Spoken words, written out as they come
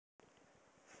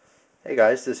Hey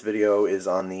guys, this video is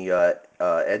on the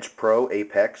Edgpro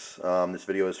Apex. This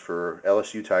video is for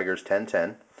LSU Tigers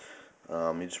 1010.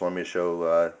 You just want me to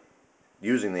show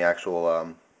using the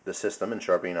actual the system and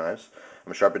sharpening knives. I'm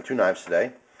going to sharpen two knives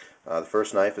today. The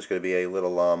first knife is going to be a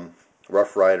little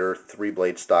Rough Rider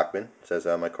 3-blade Stockman. It says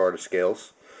on my card of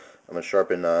scales. I'm going to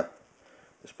sharpen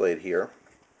this blade here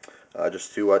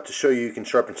just to show you can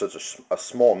sharpen such a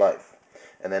small knife.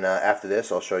 And then after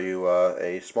this, I'll show you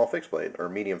a small fixed blade, or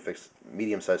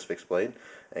medium-sized fixed blade,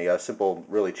 a simple,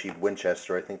 really cheap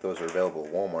Winchester. I think those are available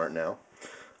at Walmart now.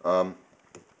 I'm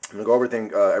gonna go over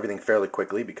everything fairly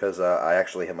quickly because I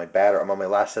actually have I'm on my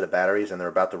last set of batteries and they're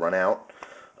about to run out.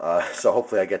 So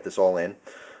hopefully I get this all in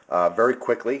very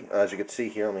quickly. As you can see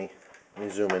here, let me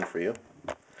zoom in for you.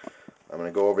 I'm gonna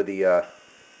go over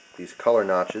these color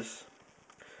notches.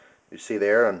 You see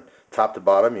there on top to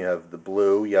bottom you have the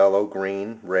blue, yellow,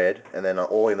 green, red, and then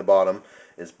all the way in the bottom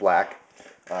is black.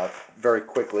 Very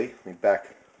quickly, let me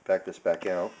back this back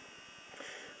out.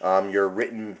 Your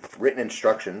written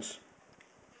instructions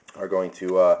are going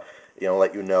to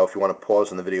let you know if you want to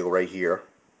pause on the video right here.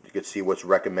 You can see what's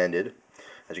recommended.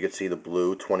 As you can see, the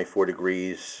blue 24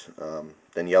 degrees,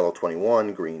 then yellow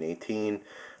 21, green 18,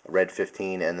 red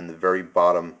 15, and then the very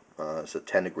bottom is a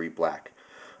 10-degree black.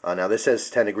 Now this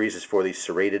says 10 degrees is for these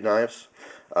serrated knives.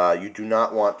 You do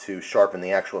not want to sharpen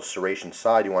the actual serration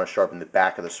side. You want to sharpen the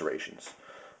back of the serrations.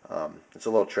 It's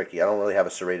a little tricky. I don't really have a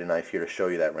serrated knife here to show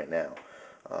you that right now.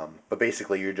 But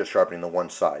basically you're just sharpening the one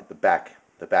side, the back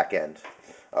end.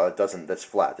 That's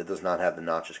flat. It does not have the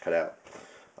notches cut out.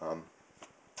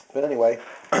 But anyway,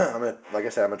 like I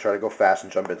said, I'm gonna try to go fast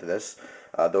and jump into this.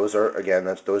 Those are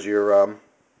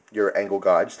your angle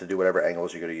guides to do whatever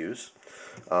angles you're going to use.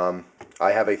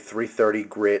 I have a 330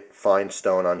 grit fine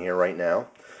stone on here right now.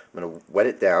 I'm going to wet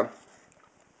it down.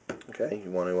 Okay, you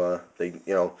want to,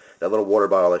 that little water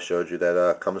bottle I showed you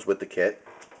that comes with the kit.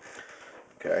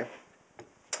 Okay,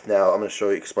 now I'm going to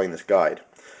explain this guide.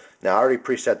 Now I already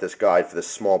preset this guide for this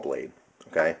small blade.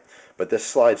 Okay, but this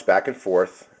slides back and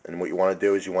forth, and what you want to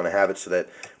do is you want to have it so that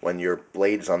when your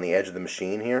blade is on the edge of the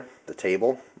machine here, the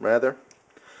table rather.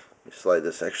 Let me slide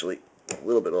this actually a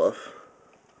little bit off.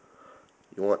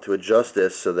 You want to adjust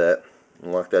this so that,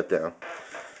 and lock that down,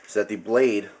 so that the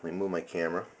blade, let me move my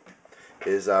camera,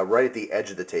 is right at the edge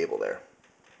of the table there.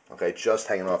 Okay, just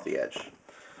hanging off the edge.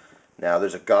 Now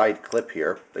there's a guide clip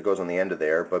here that goes on the end of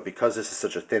there, but because this is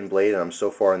such a thin blade and I'm so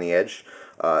far on the edge,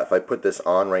 if I put this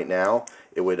on right now,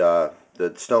 it would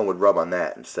the stone would rub on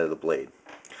that instead of the blade.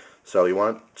 So you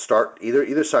want to start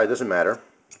either side, doesn't matter.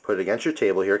 Put it against your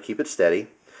table here, keep it steady.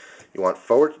 You want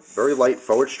very light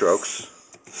forward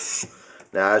strokes.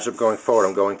 Now as I'm going forward,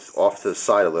 I'm going off to the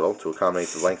side a little to accommodate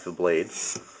the length of the blade.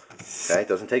 Okay, it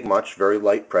doesn't take much, very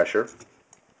light pressure.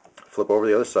 Flip over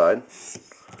the other side.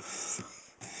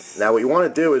 Now what you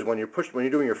want to do is when you're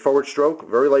doing your forward stroke,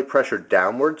 very light pressure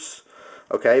downwards.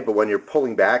 Okay, but when you're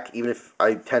pulling back, even if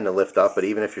I tend to lift up, but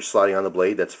even if you're sliding on the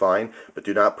blade, that's fine. But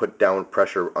do not put downward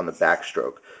pressure on the back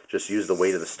stroke. Just use the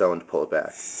weight of the stone to pull it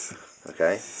back.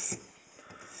 Okay.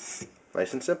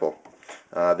 Nice and simple.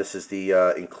 This is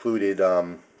the included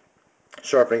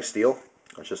sharpening steel.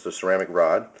 It's just a ceramic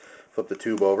rod. Flip the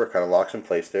tube over, kind of locks in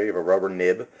place there. You have a rubber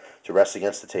nib to rest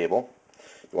against the table.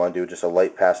 You want to do just a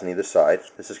light pass on either side.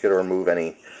 This is going to remove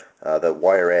any the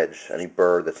wire edge, any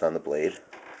burr that's on the blade.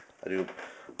 I do,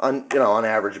 on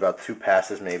average, about 2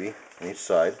 passes maybe on each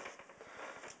side.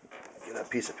 Get a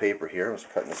piece of paper here. I was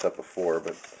cutting this up before,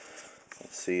 but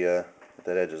let's see what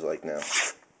that edge is like now.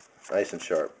 Nice and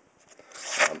sharp.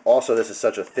 Also, this is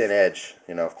such a thin edge,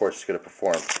 of course it's going to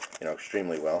perform,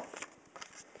 extremely well.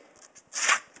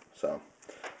 So,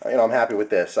 I'm happy with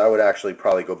this. I would actually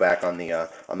probably go back on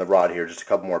the rod here, just a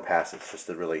couple more passes, just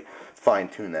to really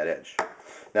fine-tune that edge.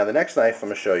 Now, the next knife I'm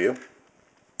going to show you,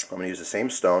 I'm going to use the same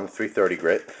stone, 330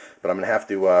 grit, but I'm going to have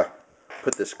to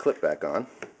put this clip back on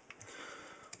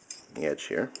the edge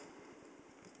here.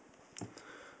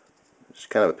 It's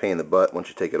kind of a pain in the butt once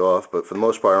you take it off, but for the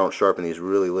most part I don't sharpen these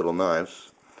really little knives.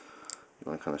 You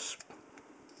want to kind of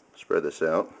spread this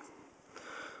out.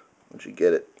 Once you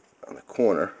get it on the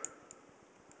corner,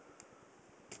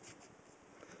 of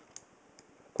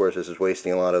course this is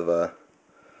wasting a lot of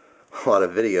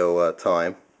video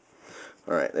time.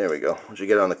 Alright, there we go. Once you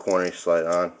get it on the corner, you slide it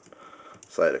on,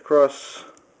 slide it across.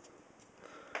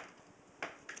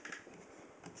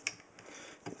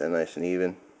 Get that nice and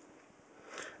even.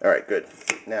 Alright, good.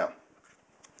 Now,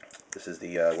 this is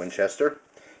the Winchester.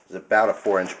 This is about a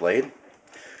 4-inch blade.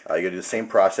 You're going to do the same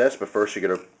process, but first you're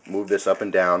going to move this up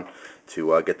and down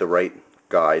to get the right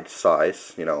guide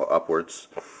size, upwards.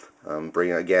 Just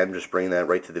bring that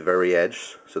right to the very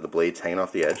edge, so the blade's hanging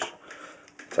off the edge.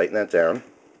 Tighten that down.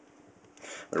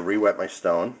 I'm going to re-wet my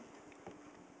stone.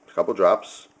 A couple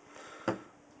drops.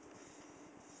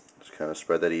 Just kind of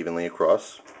spread that evenly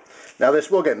across. Now this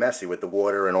will get messy with the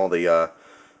water and all the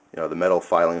you know, the metal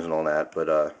filings and all that, but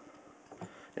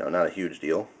you know, not a huge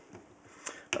deal.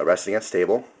 Resting at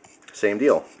stable, same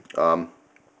deal. A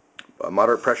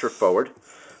moderate pressure forward,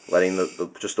 letting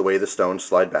just the way the stones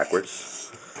slide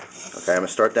backwards. Okay, I'm going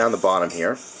to start down the bottom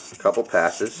here, a couple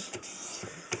passes.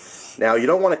 Now you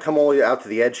don't want to come all the way out to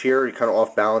the edge here, you're kind of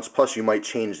off balance, plus you might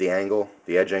change the angle,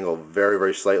 the edge angle very,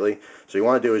 very slightly. So you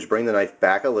want to do is bring the knife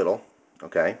back a little,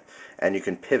 okay, and you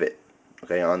can pivot,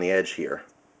 okay, on the edge here.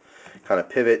 Kind of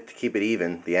pivot to keep it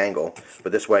even, the angle,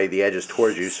 but this way the edge is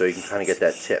towards you so you can kind of get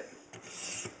that tip.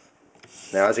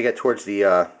 Now as I get towards the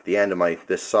end of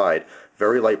this side,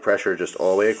 very light pressure just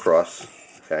all the way across,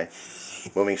 okay,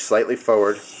 moving slightly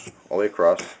forward, all the way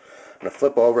across. I'm going to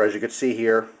flip over. As you can see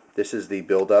here, this is the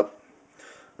buildup.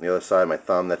 On the other side of my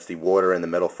thumb, that's the water and the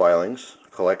metal filings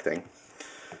collecting.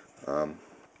 You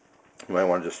might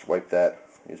want to just wipe that,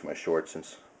 use my shorts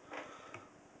since...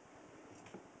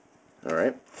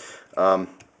 Alright. And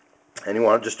you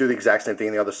want to just do the exact same thing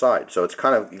on the other side. So it's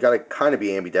kind of, you got to kind of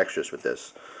be ambidextrous with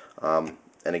this. And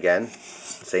again,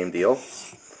 same deal.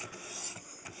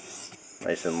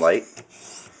 Nice and light.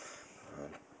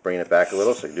 Bringing it back a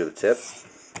little so I can do the tip.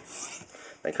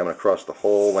 And coming across the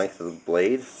whole length of the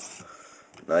blade.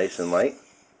 Nice and light.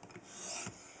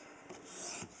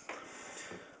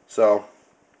 So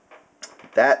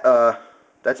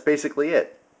that's basically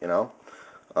it, you know.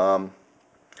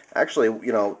 Actually,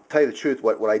 you know, tell you the truth,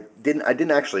 what I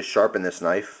didn't actually sharpen this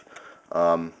knife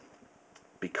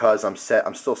because I'm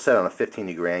still set on a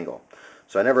 15-degree angle.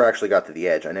 So I never actually got to the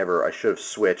edge. I should have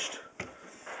switched.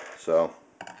 So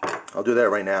I'll do that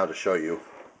right now to show you.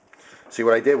 See,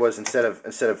 what I did was instead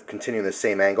of continuing the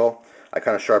same angle, I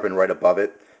kind of sharpened right above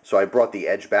it. So I brought the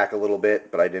edge back a little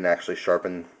bit, but I didn't actually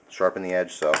sharpen the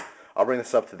edge. So I'll bring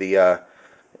this up to the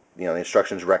you know, the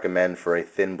instructions recommend for a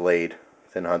thin blade,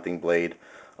 thin hunting blade,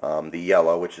 the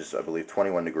yellow, which is I believe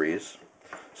 21 degrees.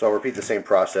 So I'll repeat the same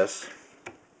process.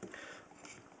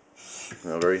 You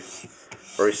know,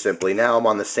 very simply. Now I'm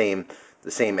on the same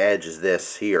edge as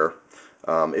this here.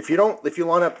 If you don't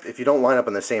line up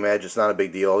on the same edge, it's not a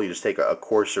big deal. You just take a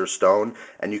coarser stone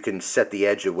and you can set the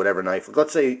edge of whatever knife.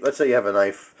 Let's say you have a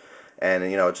knife and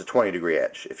you know it's a 20-degree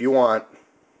edge. If you want,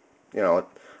 you know,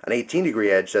 an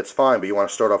 18-degree edge, that's fine, but you want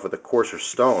to start off with a coarser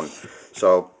stone.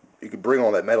 So you can bring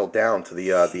all that metal down to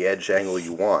the edge angle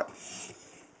you want.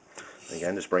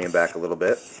 Again, just bring it back a little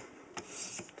bit.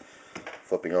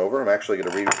 Flipping over. I'm actually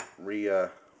going to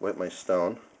re-wet my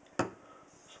stone.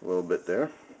 Just a little bit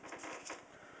there.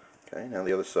 Okay, now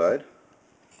the other side.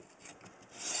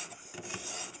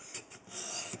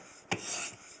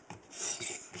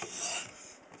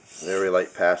 Very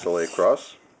light pass all the way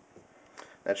across.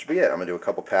 That should be it. I'm going to do a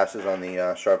couple passes on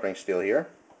the sharpening steel here.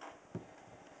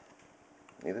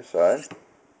 Either side.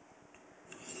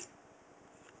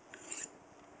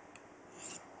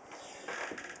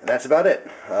 And that's about it.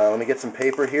 Let me get some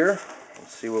paper here.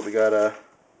 Let's see what we got.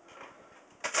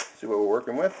 See what we're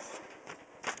working with.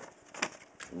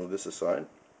 Move this aside.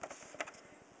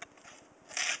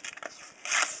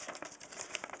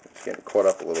 It's getting caught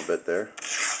up a little bit there.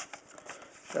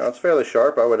 Now it's fairly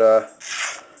sharp. I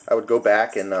would go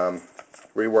back and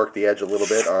rework the edge a little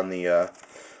bit on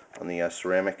the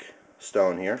ceramic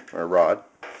stone here, or rod,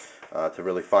 to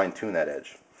really fine-tune that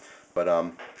edge. But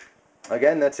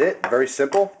again, that's it. Very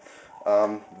simple.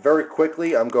 Very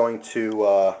quickly, I'm going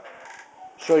to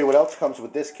show you what else comes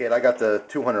with this kit. I got the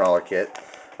 $200 kit.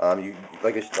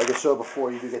 Like I showed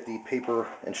before, you do get the paper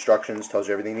instructions, tells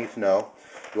you everything you need to know.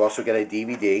 You also get a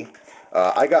DVD.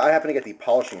 I happen to get the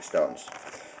polishing stones,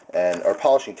 or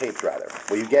polishing tapes rather.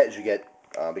 What you get is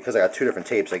because I got two different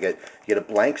tapes. You get a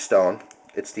blank stone.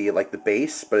 It's like the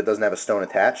base, but it doesn't have a stone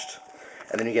attached.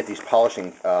 And then you get these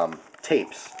polishing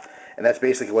tapes, and that's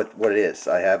basically what it is.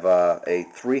 I have a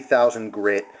 3000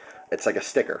 grit. It's like a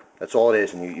sticker. That's all it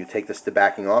is. And you take the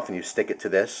backing off and you stick it to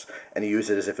this, and you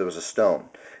use it as if it was a stone.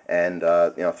 And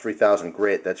you know, 3000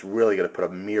 grit. That's really going to put a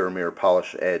mirror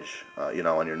polish edge, you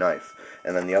know, on your knife.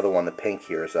 And then the other one, the pink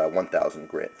here, is 1000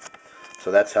 grit.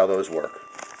 So that's how those work.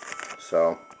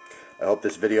 So I hope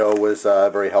this video was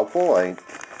very helpful. I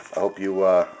hope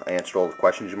I answered all the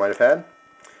questions you might have had.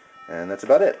 And that's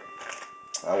about it.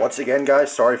 Once again,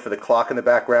 guys, sorry for the clock in the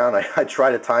background. I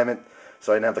tried to time it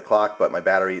so I didn't have the clock, but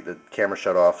the camera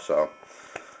shut off, so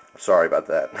sorry about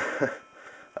that.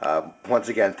 Once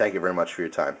again, thank you very much for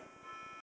your time.